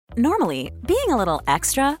Normally, being a little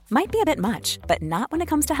extra might be a bit much, but not when it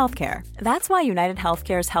comes to healthcare. That's why United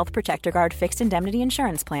Healthcare's Health Protector Guard fixed indemnity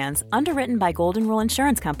insurance plans, underwritten by Golden Rule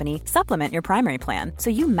Insurance Company, supplement your primary plan so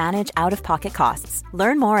you manage out-of-pocket costs.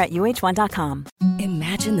 Learn more at uh1.com.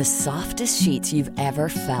 Imagine the softest sheets you've ever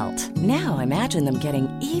felt. Now imagine them getting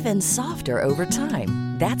even softer over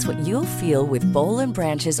time. That's what you'll feel with Boll &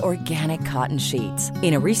 Branch's organic cotton sheets.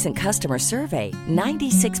 In a recent customer survey,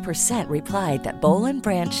 96% replied that Boll &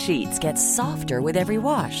 Branch sheets get softer with every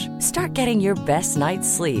wash. Start getting your best night's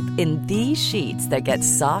sleep in these sheets that get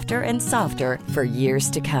softer and softer for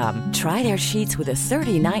years to come. Try their sheets with a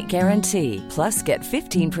 30-night guarantee. Plus, get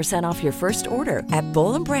 15% off your first order at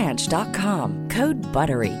bollandbranch.com. Code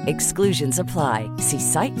BUTTERY. Exclusions apply. See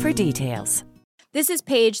site for details. This is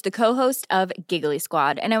Paige, the co-host of Giggly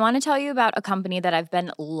Squad, and I want to tell you about a company that I've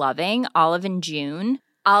been loving, Olive & June.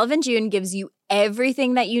 Olive & June gives you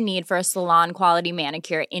everything that you need for a salon-quality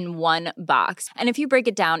manicure in one box. And if you break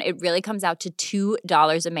it down, it really comes out to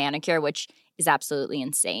 $2 a manicure, which is absolutely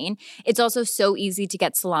insane. It's also so easy to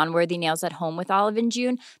get salon-worthy nails at home with Olive &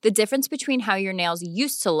 June. The difference between how your nails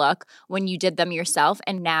used to look when you did them yourself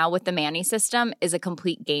and now with the Mani system is a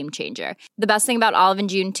complete game changer. The best thing about Olive &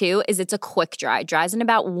 June, too, is it's a quick dry. Dries in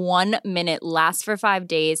about 1 minute, lasts for 5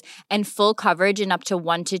 days, and full coverage in up to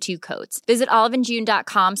 1 to 2 coats. Visit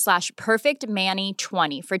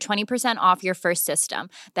oliveandjune.com/perfectmani20 for 20% off your first system.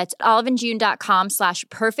 That's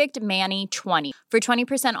oliveandjune.com/perfectmani20 for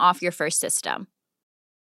 20% off your first system.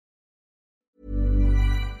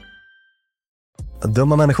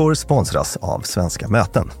 Dumma människor sponsras av Svenska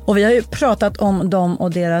Möten. Och vi har ju pratat om dem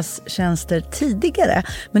och deras tjänster tidigare.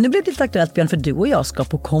 Men nu blir det lite aktuellt, Björn, för du och jag ska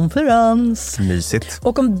på konferens. Mysigt.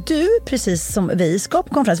 Och om du, precis som vi, ska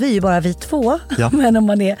på konferens, vi är ju bara vi två. Ja. Men om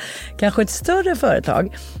man är kanske ett större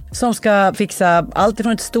företag som ska fixa allt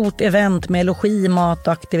ifrån ett stort event med logi, mat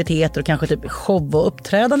och aktiviteter och kanske typ show och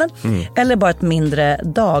uppträdanden. Eller bara ett mindre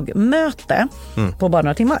dagmöte på bara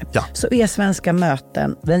några timmar. Ja. Så är Svenska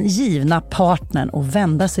Möten den givna partnern att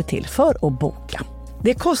vända sig till för att boka. Det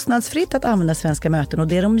är kostnadsfritt att använda Svenska Möten och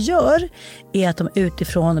det de gör är att de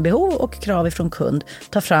utifrån behov och krav ifrån kund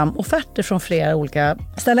tar fram offerter från flera olika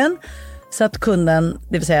ställen så att kunden,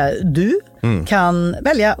 det vill säga du, kan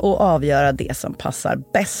välja och avgöra det som passar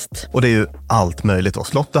bäst. Och det är ju allt möjligt då.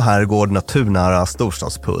 Slott och herrgård, naturnära,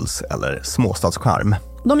 storstadspuls eller småstadscharm.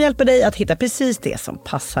 De hjälper dig att hitta precis det som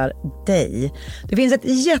passar dig. Det finns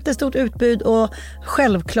ett jättestort utbud och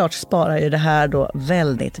självklart sparar ju det här då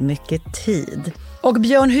väldigt mycket tid. Och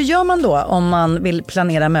Björn, hur gör man då om man vill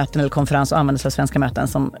planera möten eller konferens och använda sig av Svenska Möten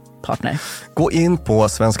som partner? Gå in på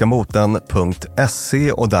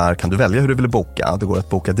svenskamoten.se och där kan du välja hur du vill boka. Det går att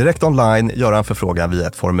boka direkt online, göra en förfrågan via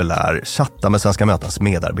ett formulär, chatta med Svenska Mötens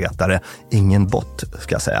medarbetare, ingen bot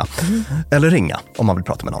ska jag säga, eller ringa om man vill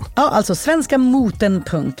prata med någon. Ja, alltså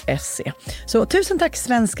svenskamoten.se. Så tusen tack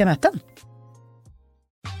Svenska Möten.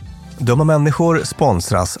 Dumma människor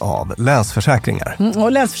sponsras av Länsförsäkringar.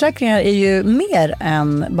 Och Länsförsäkringar är ju mer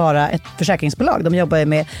än bara ett försäkringsbolag. De jobbar ju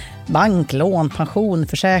med bank, lån, pension,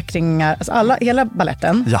 försäkringar, alltså hela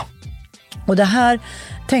balletten. Ja. Och det här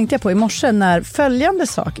tänkte jag på i morse när följande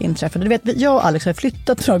sak inträffade. Du vet, jag och Alex har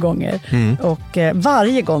flyttat några gånger. Och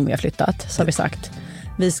varje gång vi har flyttat så har vi sagt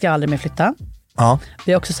vi ska aldrig mer flytta. Ja.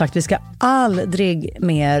 Vi har också sagt vi ska aldrig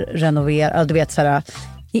mer renovera. Du vet såhär,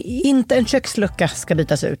 inte en kökslucka ska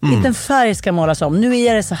bytas ut. Inte en färg ska målas om. Nu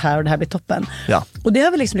är det så här och det här blir toppen. Ja. Och det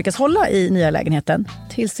har vi liksom lyckats hålla i nya lägenheten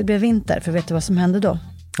tills det blev vinter. För vet du vad som hände då?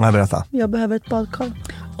 Jag berätta. Jag behöver ett badkar.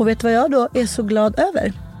 Och vet du vad jag då är så glad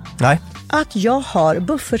över? Nej. Att jag har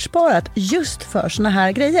buffertsparat just för såna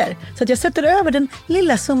här grejer. Så att jag sätter över den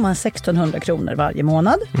lilla summan 1600 kronor varje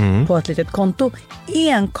månad på ett litet konto.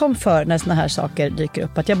 Enkom för när såna här saker dyker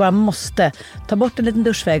upp. Att jag bara måste ta bort en liten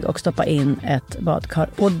duschvägg och stoppa in ett badkar.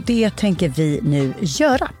 Och det tänker vi nu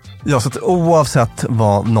göra. Ja, så att oavsett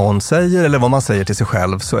vad någon säger eller vad man säger till sig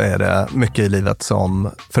själv så är det mycket i livet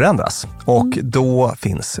som förändras. Och då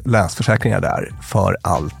finns Länsförsäkringar där för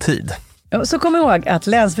alltid. Så kom ihåg att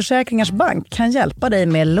Länsförsäkringars bank kan hjälpa dig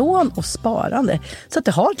med lån och sparande så att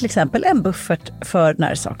du har till exempel en buffert för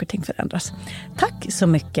när saker och ting förändras. Tack så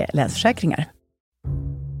mycket Länsförsäkringar.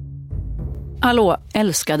 Hallå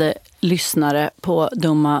älskade lyssnare på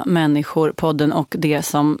Dumma människor-podden och det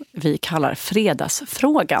som vi kallar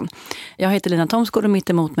fredagsfrågan. Jag heter Lina Thomsgård och mitt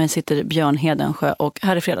emot mig sitter Björn Hedensjö och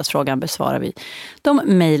här i fredagsfrågan besvarar vi de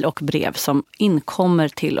mejl och brev som inkommer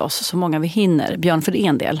till oss så många vi hinner. Björn, för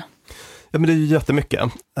en del. Ja, men det är ju jättemycket.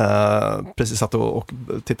 Precis satt och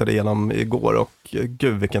tittade igenom igår och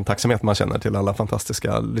gud vilken tacksamhet man känner till alla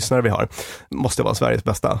fantastiska lyssnare vi har. Måste vara Sveriges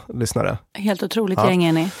bästa lyssnare. Helt otroligt gäng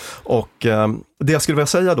är ni. Och Det jag skulle vilja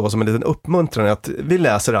säga då som en liten uppmuntran är att vi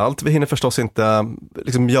läser allt. Vi hinner förstås inte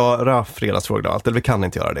liksom göra fredagsfrågor och allt, eller vi kan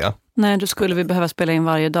inte göra det. Nej, då skulle vi behöva spela in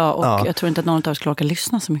varje dag och jag tror inte att någon av oss skulle orka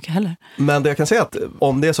lyssna så mycket heller. Men det jag kan säga att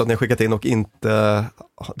om det är så att ni har skickat in och inte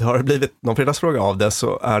det har blivit någon fredagsfråga av det,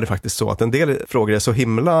 så är det faktiskt så att en del frågor är så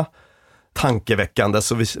himla tankeväckande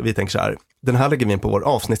så vi tänker så här, den här lägger vi in på vår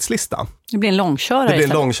avsnittslista. Det blir en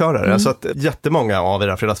långkörare. Så att jättemånga av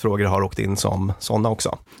era fredagsfrågor har åkt in som sådana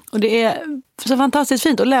också. Och det är så fantastiskt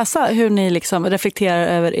fint att läsa hur ni liksom reflekterar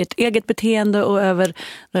över ert eget beteende och över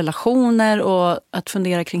relationer och att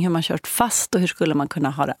fundera kring hur man kört fast och hur skulle man kunna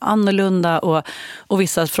ha det annorlunda och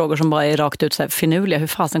vissa frågor som bara är rakt ut så här finurliga. Hur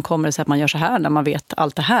fasen kommer det sig att man gör så här när man vet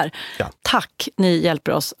allt det här? Ja. Tack, ni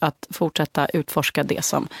hjälper oss att fortsätta utforska det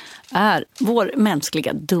som är vår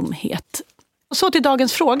mänskliga dumhet. Och så till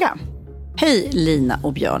dagens fråga. Hej Lina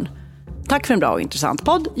och Björn. Tack för en bra och intressant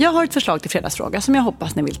podd. Jag har ett förslag till fredagsfråga som jag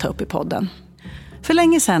hoppas ni vill ta upp i podden. För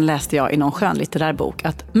länge sedan läste jag i någon skönlitterär bok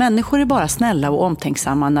att människor är bara snälla och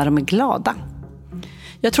omtänksamma när de är glada.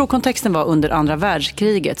 Jag tror kontexten var under andra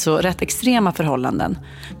världskriget, så rätt extrema förhållanden.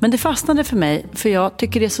 Men det fastnade för mig för jag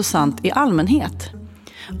tycker det är så sant i allmänhet.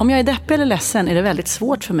 Om jag är deppig eller ledsen är det väldigt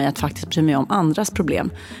svårt för mig att faktiskt bry mig om andras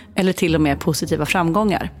problem eller till och med positiva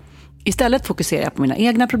framgångar. Istället fokuserar jag på mina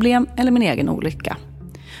egna problem eller min egen olycka.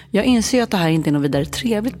 Jag inser att det här inte är något vidare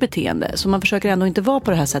trevligt beteende, så man försöker ändå inte vara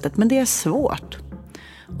på det här sättet, men det är svårt.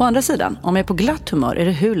 Å andra sidan, om jag är på glatt humör är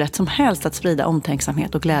det hur lätt som helst att sprida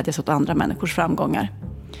omtänksamhet och glädjas åt andra människors framgångar.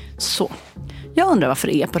 Så, jag undrar varför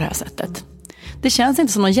det är på det här sättet. Det känns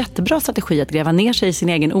inte som någon jättebra strategi att gräva ner sig i sin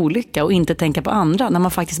egen olycka och inte tänka på andra när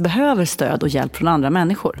man faktiskt behöver stöd och hjälp från andra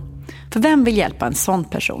människor. För vem vill hjälpa en sån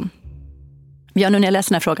person? Ja, nu när jag läser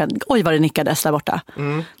den här frågan, oj vad det nickades där borta.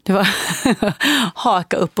 Det var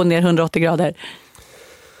haka upp och ner 180 grader.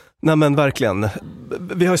 Nej men verkligen.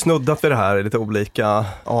 Vi har ju snuddat vid det här i lite olika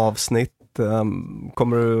avsnitt.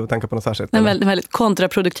 Kommer du att tänka på något särskilt? Den väldigt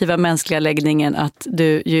kontraproduktiva mänskliga läggningen att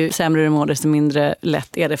ju sämre du mår desto mindre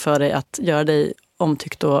lätt är det för dig att göra dig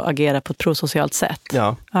omtyckt och agera på ett prosocialt sätt.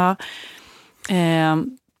 Ja. Ja.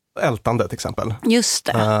 Ältande till exempel. Just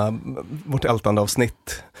det. Vårt ältande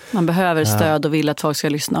avsnitt. Man behöver stöd och vill att folk ska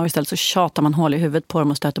lyssna och istället så tjatar man hål i huvudet på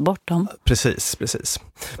dem och stöter bort dem. Precis.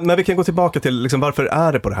 Men vi kan gå tillbaka till liksom, varför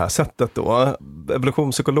är det på det här sättet då?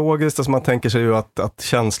 Evolutionspsykologiskt, alltså man tänker sig ju att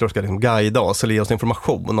känslor ska liksom guida oss eller ge oss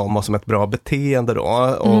information om vad som är ett bra beteende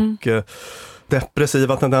då. Och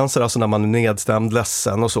depressiva tendenser, alltså när man är nedstämd,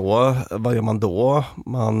 ledsen och så, vad gör man då?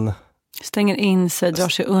 Man stänger in sig,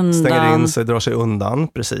 drar sig undan,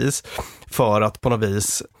 precis. För att på något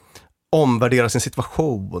vis omvärdera sin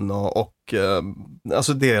situation och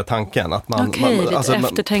alltså det är tanken. Att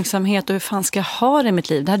eftertänksamhet och hur fan ska jag ha det i mitt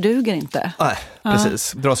liv? Det här duger inte. Nej,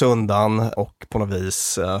 precis. Dra sig undan och på något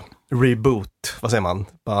vis reboot, vad säger man?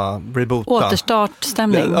 Reboota.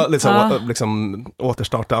 Återstartstämning. Liksom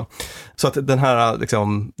återstarta. Så att den här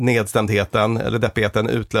liksom, nedstämdheten eller deppigheten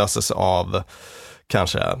utlöses av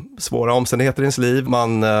kanske svåra omständigheter i ens liv.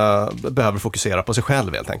 Man behöver fokusera på sig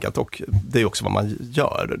själv helt enkelt. Och det är också vad man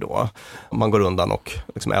gör då. Man går undan och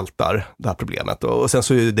liksom ältar det här problemet. Och sen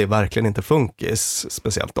så är det verkligen inte funkis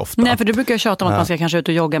speciellt ofta. Nej, för du brukar tjata om att man ska kanske ut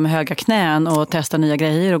och jogga med höga knän och testa nya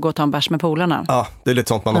grejer och gå och ta en bärs med polarna. Ja, det är lite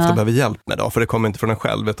sånt man ofta behöver hjälp med då. För det kommer inte från en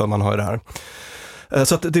själv utan man har ju det här.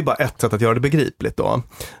 Så att det är bara ett sätt att göra det begripligt då.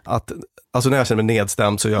 Alltså när jag känner mig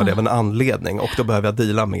nedstämd så gör det av en anledning och då behöver jag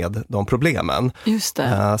deala med de problemen. Just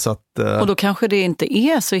det. Och då kanske det inte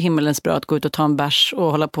är så himmelens bra att gå ut och ta en bärs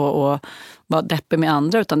och hålla på och vara deppig med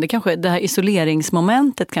andra, utan det här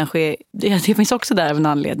isoleringsmomentet kanske är, det finns också där av en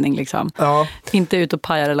anledning liksom. Ja. Inte ut och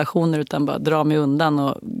paja relationer utan bara dra mig undan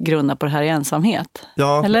och grunna på det här i ensamhet.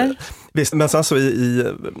 Ja, eller? Visst, men sen så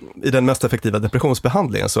i den mest effektiva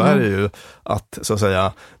depressionsbehandlingen så är det ju att så att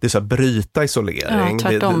säga, det är så här, bryta isolering. Ja,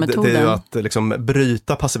 tvärtom-metoden. Det är ju att liksom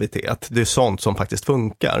bryta passivitet. Det är sånt som faktiskt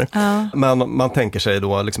funkar. Ja. Men man tänker sig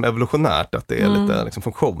då liksom evolutionärt att det är lite liksom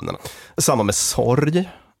funktionen. Samma med sorg.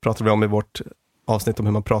 Pratar vi om i vårt avsnitt om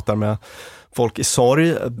hur man pratar med folk i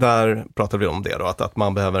sorg. Där pratar vi om det då, att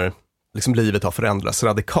man behöver, liksom livet har förändrats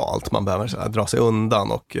radikalt. Man behöver så här, dra sig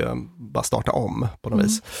undan och bara starta om på något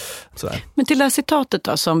vis. Sådär. Men till det här citatet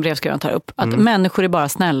då, som brevskrivaren tar upp, att människor är bara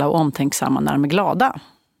snälla och omtänksamma när de är glada.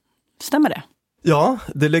 Stämmer det? Ja,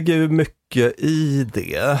 det ligger ju mycket i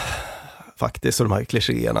det. Faktiskt, och de här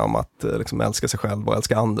klichéerna om att liksom älska sig själv och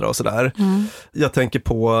älska andra och sådär. Jag tänker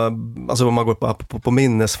på, alltså om man går på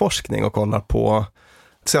minnesforskning och kollar på,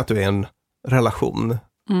 säg att du är i en relation.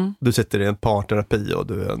 Du sitter i en parterapi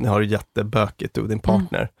och ni har jättebökigt, du och din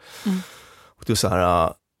partner. Och du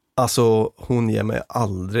säger alltså hon ger mig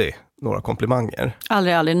aldrig några komplimanger.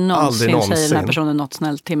 Aldrig någonsin säger den här personen något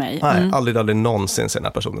snällt till mig. Nej, aldrig någonsin säger den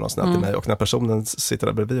här personen något snällt till mig. Och när personen sitter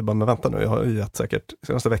där bredvid och bara, men vänta nu, jag har ju gett säkert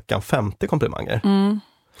senaste veckan 50 komplimanger.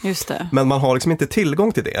 Just det. Men man har liksom inte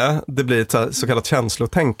tillgång till det. Det blir ett så kallat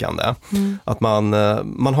känslotänkande. Att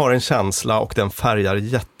man har en känsla och den färgar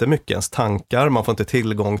jättemycket ens tankar. Man får inte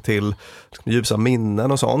tillgång till ljusa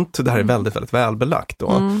minnen och sånt. Det här är väldigt, väldigt välbelagt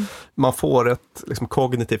då. Man får ett liksom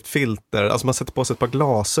kognitivt filter. Alltså man sätter på sig ett par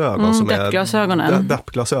glasögon som är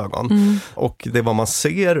deppglasögon. Och det är vad man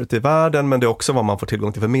ser ute i världen, men det är också vad man får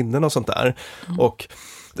tillgång till för minnen och sånt där. Och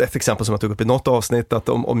ett exempel som jag tog upp i något avsnitt, att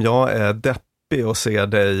om jag är deppig och ser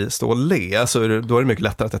dig stå och le, så då är det mycket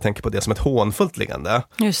lättare att jag tänker på det som ett hånfullt leende.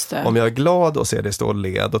 Just det. Om jag är glad och ser dig stå och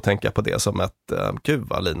le, då tänker jag på det som ett gud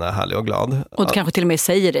vad Lina är härlig och glad. Och du kanske till och med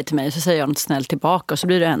säger det till mig, så säger jag något snällt tillbaka och så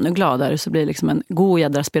blir du ännu gladare, så blir det liksom en god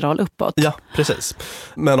jädra spiral uppåt. Ja, precis.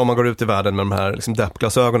 Men om man går ut i världen med de här liksom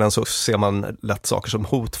deppglasögonen, så ser man lätt saker som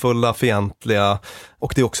hotfulla, fientliga,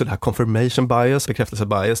 och det är också det här confirmation bias,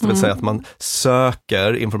 bekräftelse-bias, det vill säga att man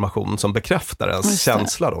söker information som bekräftar ens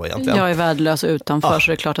känsla då egentligen. Jag är värdelös utanför,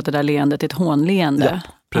 så det är klart att det där leendet är ett hånleende.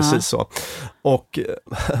 Ja, precis så. Och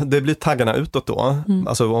det blir taggarna utåt då.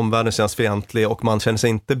 Alltså om världen känns fientlig och man känner sig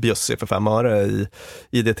inte bjussig för 5 öre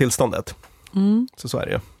i det tillståndet. Så är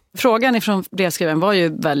det ju. Frågan ifrån brevskrivaren var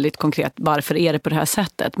ju väldigt konkret, varför är det på det här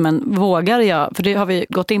sättet? Men vågar jag, för det har vi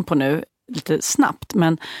gått in på nu lite snabbt,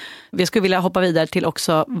 men vi skulle vilja hoppa vidare till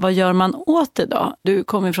också, vad gör man åt det då? Du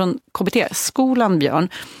kommer från KBT-skolan, Björn.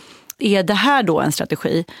 Är det här då en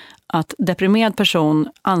strategi att deprimerad person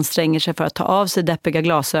anstränger sig för att ta av sig deppiga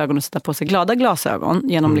glasögon och sätta på sig glada glasögon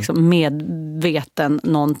genom liksom medveten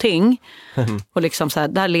någonting och liksom så här,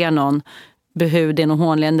 där ler någon, behöver det någon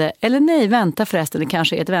hånleende, eller nej, vänta förresten, det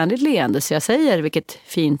kanske är ett vänligt leende, så jag säger vilket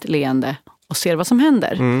fint leende och ser vad som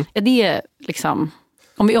händer. Är det liksom,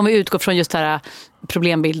 om vi utgår från just det här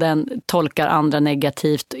problembilden, tolkar andra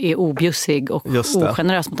negativt, är objusig och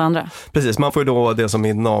ogenerös mot andra. Precis, man får ju då det som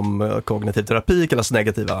inom kognitiv terapi kallas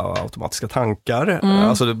negativa automatiska tankar.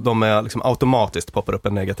 Alltså de är liksom automatiskt poppar upp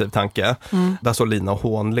en negativ tanke. Där står Lina och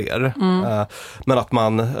hånler. Men att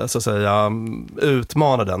man så att säga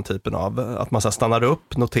utmanar den typen av, att man så stannar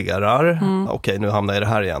upp, noterar, okej, nu hamnar jag i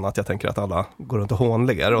det här igen, att jag tänker att alla går runt och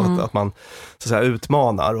hånler, och att man så att säga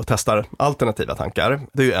utmanar och testar alternativa tankar.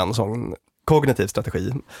 Det är ju en sån kognitiv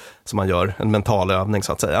strategi som man gör, en mental övning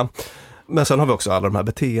så att säga. Men sen har vi också alla de här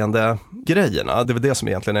beteendegrejerna. Det är väl det som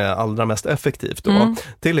egentligen är allra mest effektivt då.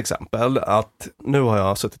 Till exempel att nu har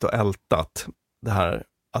jag suttit och ältat det här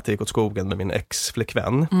att jag gick åt skogen med min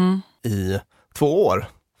ex-flickvän i 2 år.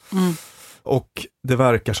 Och det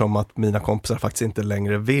verkar som att mina kompisar faktiskt inte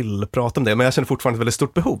längre vill prata om det, men jag känner fortfarande ett väldigt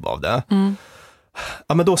stort behov av det.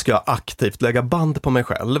 Ja, men då ska jag aktivt lägga band på mig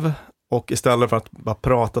själv. Och istället för att bara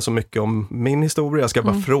prata så mycket om min historia, jag ska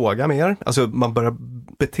bara fråga mer. Alltså man börjar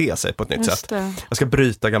bete sig på ett nytt sätt. Jag ska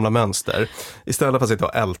bryta gamla mönster. Istället för att sitta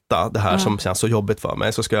och älta det här som känns så jobbigt för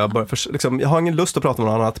mig, så ska jag börja, liksom, jag har ingen lust att prata om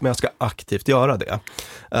något annat, men jag ska aktivt göra det.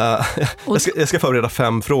 Jag ska förbereda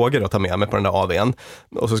 5 frågor att ta med mig på den där AW:n.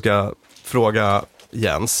 Och så ska jag fråga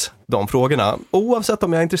Jens de frågorna, oavsett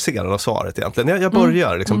om jag är intresserad av svaret egentligen. Jag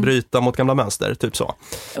börjar liksom bryta mot gamla mönster, typ så.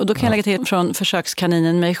 Och då kan jag lägga till från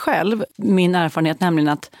försökskaninen mig själv, min erfarenhet nämligen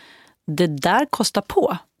att det där kostar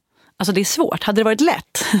på. Alltså det är svårt. Hade det varit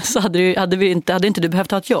lätt så hade inte du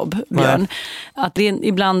behövt ha ett jobb, Björn. Nej. Att det är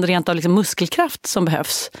ibland rent av liksom muskelkraft som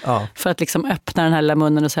behövs för att liksom öppna den här lilla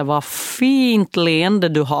munnen och säga vad fint leende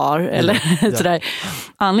du har. Eller sådär.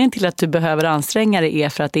 Anledningen till att du behöver anstränga dig är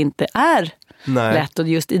för att det inte är lätt, och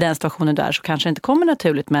just i den situationen där så kanske det inte kommer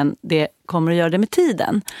naturligt, men det kommer att göra det med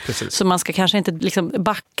tiden. Precis. Så man ska kanske inte liksom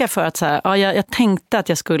backa för att så här, jag tänkte att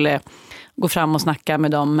jag skulle gå fram och snacka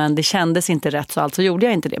med dem, men det kändes inte rätt, så alltså gjorde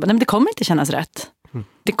jag inte det. Men det kommer inte kännas rätt.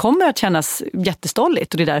 Det kommer att kännas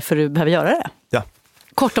jättestolligt, och det är därför du behöver göra det. Ja.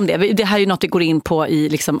 Kort om det. Det här är ju något vi går in på i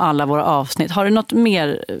liksom alla våra avsnitt. Har du något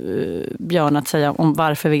mer, Björn, att säga om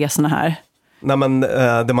varför vi är såna här? Nej, men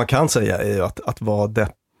det man kan säga är ju att vara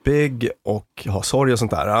deppig och ha sorg och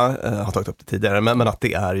sånt där, har tagit upp det tidigare, men att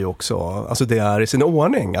det är ju också, alltså det är i sin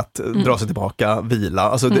ordning att dra sig tillbaka, vila.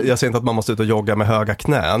 Alltså jag säger inte att man måste ut och jogga med höga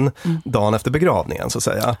knän dagen efter begravningen så att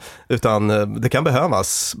säga, utan det kan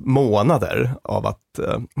behövas månader av att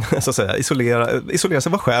så att säga isolera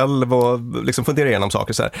sig, vara själv och liksom fundera igenom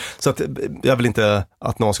saker så här. Så att jag vill inte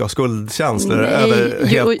att någon ska ha skuldkänslor över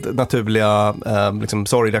helt naturliga liksom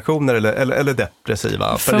sorgreaktioner eller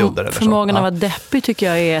depressiva perioder eller så. Förmågan av att vara deppig tycker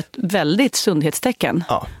jag är ett väldigt sundhetstecken.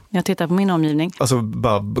 Ja. Jag tittar på min omgivning. Alltså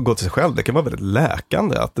bara gå till sig själv, det kan vara väldigt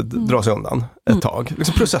läkande att dra sig undan ett tag.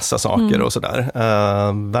 Liksom processa saker och sådär.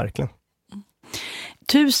 Verkligen.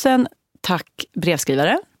 Tusen tack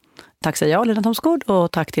brevskrivare. Tack säger jag, Lena Thomsgård,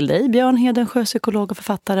 och tack till dig, Björn Hedensjö, psykolog och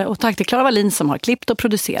författare. Och tack till Clara Wallin som har klippt och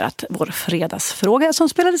producerat vår fredagsfråga som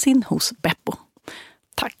spelades in hos Beppo.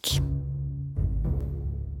 Tack.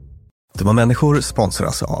 Dumma människor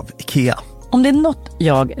sponsras av IKEA. Om det är något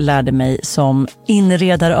jag lärde mig som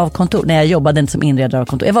inredare av kontor, när jag jobbade inte som inredare av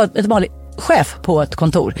kontor, jag var ett vanligt chef på ett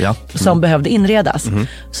kontor som behövde inredas,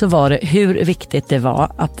 så var det hur viktigt det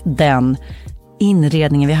var att den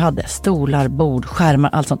inredningen vi hade, stolar, bord, skärmar,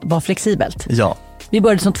 allt sånt, var flexibelt. Ja. Vi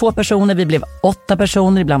började som 2 personer, vi blev 8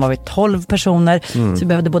 personer, ibland var vi 12 personer. Så vi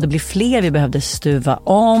behövde både bli fler, vi behövde stuva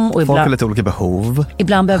om. Och folk har lite olika behov.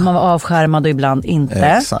 Ibland behöver man vara avskärmad och ibland inte.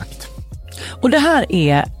 Exakt. Och det här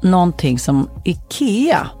är någonting som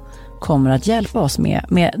IKEA kommer att hjälpa oss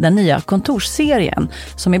med den nya kontorsserien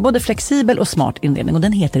som är både flexibel och smart inredning, och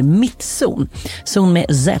den heter Mittzon. Zon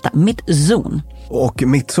med Z, Mittzon. Och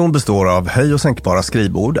Mittzon består av höj- och sänkbara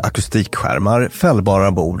skrivbord, akustikskärmar,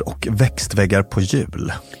 fällbara bord och växtväggar på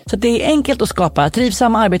hjul. Så det är enkelt att skapa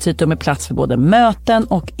trivsamma arbetsytor med plats för både möten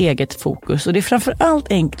och eget fokus. Och det är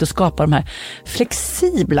framförallt enkelt att skapa de här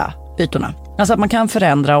flexibla ytorna. Alltså att man kan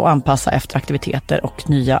förändra och anpassa efter aktiviteter och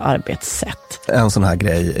nya arbetssätt. En sån här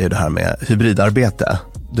grej är det här med hybridarbete.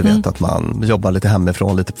 Du vet att man jobbar lite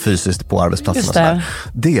hemifrån, lite fysiskt på arbetsplatsen. Och sådär.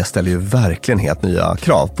 Det ställer ju verkligen helt nya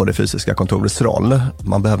krav på det fysiska kontorets roll.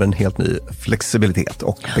 Man behöver en helt ny flexibilitet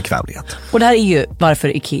och bekvämlighet. Och det här är ju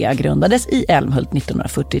varför IKEA grundades i Älmhult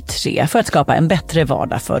 1943. För att skapa en bättre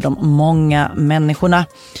vardag för de många människorna.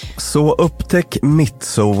 Så upptäck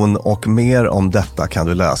Mittzon, och mer om detta kan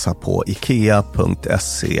du läsa på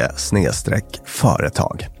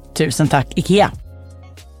ikea.se/företag. Tusen tack IKEA!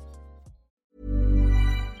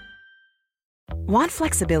 Want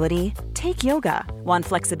flexibility? Take yoga. Want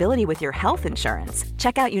flexibility with your health insurance?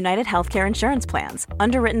 Check out United Healthcare Insurance Plans.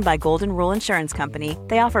 Underwritten by Golden Rule Insurance Company,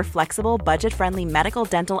 they offer flexible, budget-friendly medical,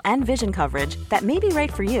 dental, and vision coverage that may be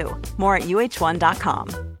right for you. More at uh1.com.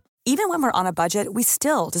 Even when we're on a budget, we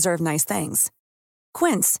still deserve nice things.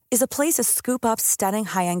 Quince is a place to scoop up stunning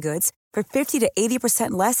high-end goods for 50 to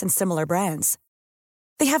 80% less than similar brands.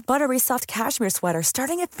 They have buttery soft cashmere sweaters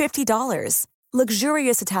starting at $50,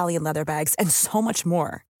 luxurious Italian leather bags, and so much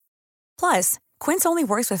more. Plus, Quince only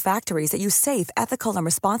works with factories that use safe, ethical, and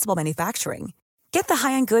responsible manufacturing. Get the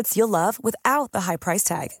high-end goods you'll love without the high price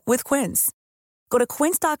tag with Quince. Go to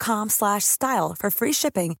quince.com/style for free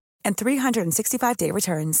shipping and 365-day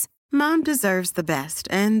returns. Mom deserves the best,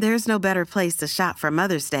 and there's no better place to shop for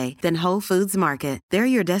Mother's Day than Whole Foods Market. They're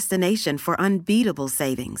your destination for unbeatable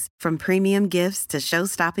savings, from premium gifts to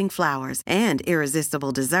show-stopping flowers and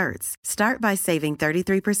irresistible desserts. Start by saving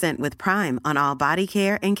 33% with Prime on all body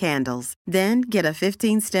care and candles. Then get a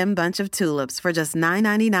 15-stem bunch of tulips for just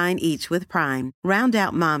 $9.99 each with Prime. Round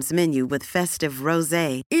out Mom's menu with festive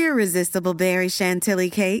rosé, irresistible berry chantilly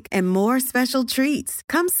cake, and more special treats.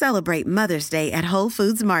 Come celebrate Mother's Day at Whole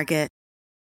Foods Market.